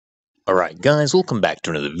Alright guys, welcome back to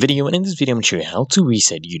another video, and in this video I'm going to show you how to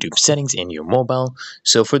reset YouTube settings in your mobile.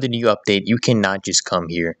 So for the new update, you cannot just come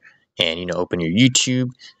here and open your YouTube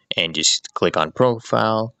and just click on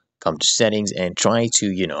profile, come to settings and try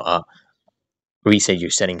to reset your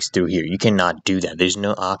settings through here. You cannot do that. There's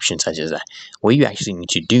no option such as that. What you actually need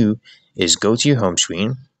to do is go to your home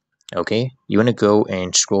screen. Okay, you want to go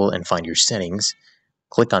and scroll and find your settings.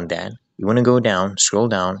 Click on that. You want to go down, scroll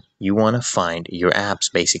down. You want to find your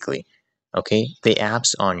apps basically. Okay, the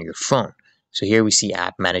apps on your phone. So here we see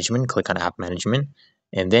app management. Click on app management,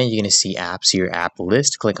 and then you're going to see apps here, app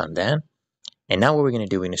list. Click on that. And now what we're going to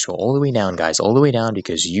do, we're going to scroll all the way down, guys, all the way down,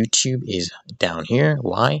 because YouTube is down here.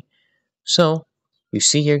 Why? So you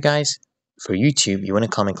see here, guys, for YouTube, you want to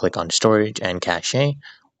come and click on storage and cache.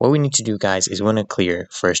 What we need to do, guys, is we want to clear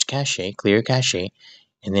first cache, clear cache,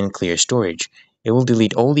 and then clear storage. It will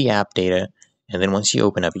delete all the app data, and then once you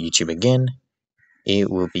open up YouTube again,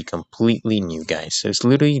 it will be completely new, guys. So it's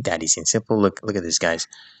literally that easy and simple. Look at this, guys.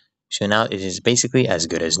 So now it is basically as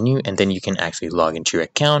good as new, and then you can actually log into your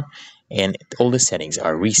account and all the settings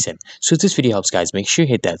are reset. So if this video helps, guys, make sure you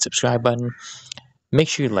hit that subscribe button. Make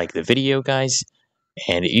sure you like the video, guys,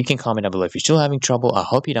 and you can comment down below if you're still having trouble. I'll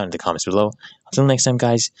help you down in the comments below. Until next time,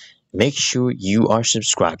 guys, make sure you are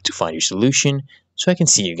subscribed to Find Your Solution so I can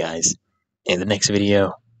see you guys in the next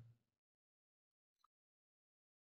video.